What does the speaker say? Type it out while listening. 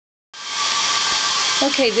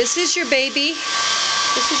Okay, this is your baby.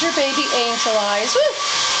 This is your baby Angel Eyes. Woo!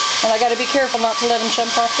 And I got to be careful not to let him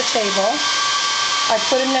jump off the table. I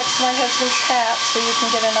put him next to my husband's hat so you can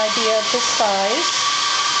get an idea of his size.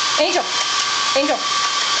 Angel! Angel!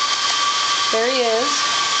 There he is.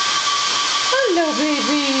 Hello,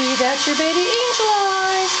 baby. That's your baby Angel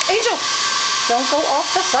Eyes. Angel! Don't go off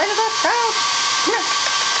the side of that crowd. Come here.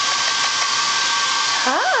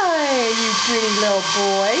 Hi, you pretty little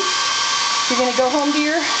boy. You're going to go home to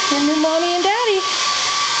your new mommy and daddy.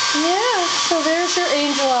 Yeah, so there's your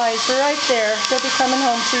Angel Eyes right there. They'll be coming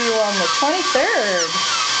home to you on the 23rd.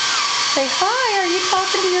 Say hi. Are you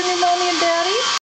talking to your new mommy and daddy?